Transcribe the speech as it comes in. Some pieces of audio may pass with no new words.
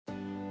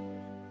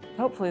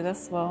Hopefully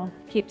this will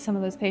keep some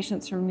of those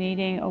patients from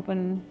needing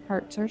open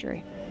heart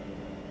surgery.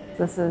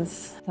 This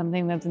is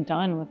something that's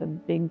done with a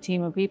big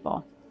team of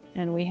people.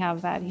 And we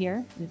have that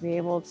here. To be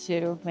able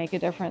to make a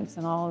difference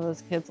in all of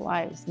those kids'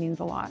 lives means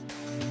a lot.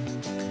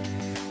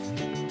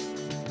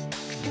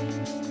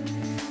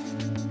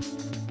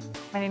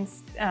 My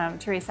name's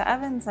Teresa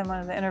Evans. I'm one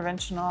of the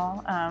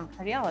interventional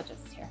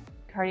cardiologists here.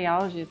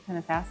 Cardiology is kind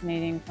of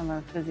fascinating from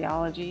a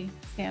physiology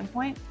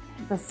standpoint.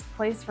 This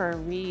place where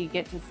we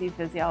get to see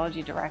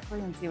physiology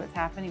directly and see what's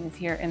happening is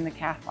here in the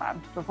cath lab.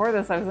 Before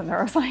this, I was a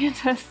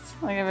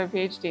neuroscientist. I have a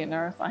PhD in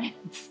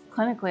neuroscience.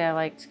 Clinically, I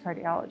liked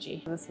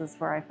cardiology. This is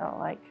where I felt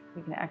like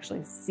we can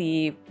actually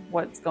see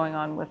what's going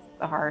on with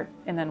the heart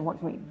and then what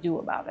can we do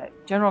about it.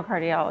 General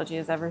cardiology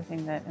is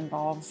everything that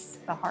involves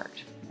the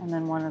heart. And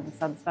then one of the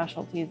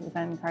subspecialties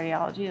within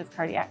cardiology is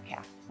cardiac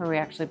cath, where we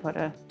actually put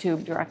a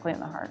tube directly in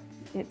the heart.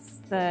 It's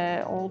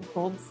the old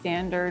gold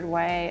standard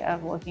way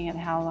of looking at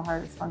how the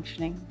heart is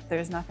functioning.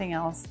 There's nothing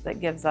else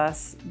that gives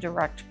us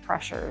direct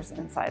pressures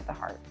inside the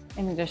heart,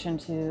 in addition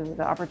to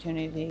the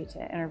opportunity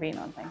to intervene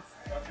on things.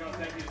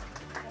 Thank you.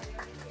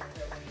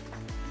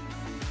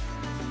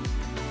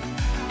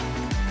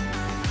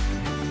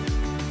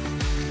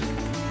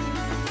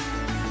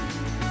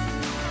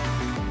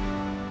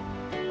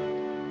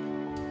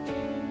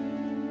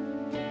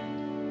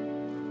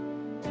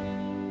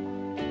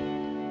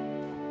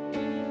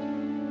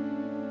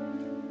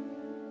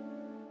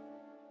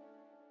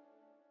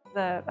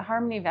 The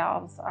Harmony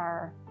valves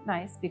are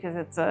nice because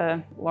it's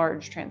a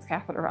large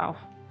transcatheter valve.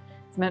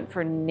 It's meant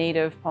for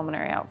native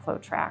pulmonary outflow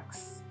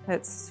tracts.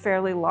 It's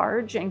fairly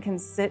large and can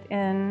sit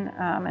in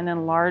an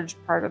enlarged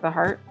part of the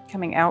heart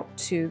coming out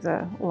to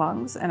the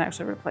lungs and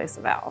actually replace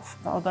the valve.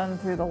 It's all done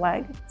through the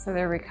leg. So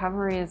their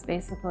recovery is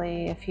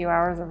basically a few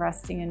hours of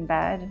resting in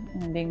bed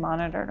and being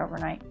monitored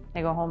overnight.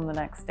 They go home the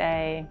next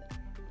day.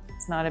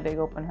 It's not a big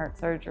open heart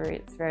surgery.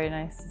 It's very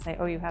nice to say,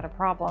 oh, you had a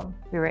problem.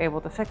 We were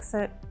able to fix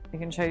it. We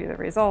can show you the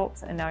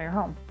results and now you're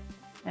home.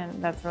 And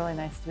that's really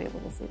nice to be able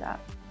to see that.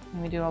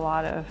 And we do a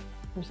lot of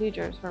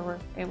procedures where we're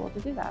able to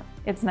do that.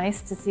 It's nice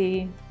to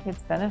see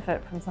kids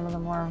benefit from some of the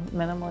more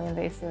minimally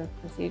invasive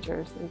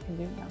procedures that we can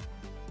do now.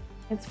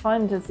 It's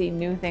fun to see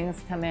new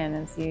things come in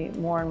and see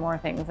more and more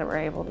things that we're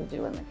able to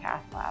do in the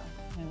cath lab.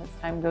 And as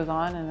time goes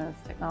on and as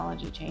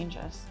technology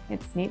changes,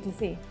 it's neat to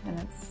see, and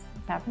it's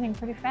happening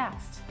pretty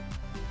fast.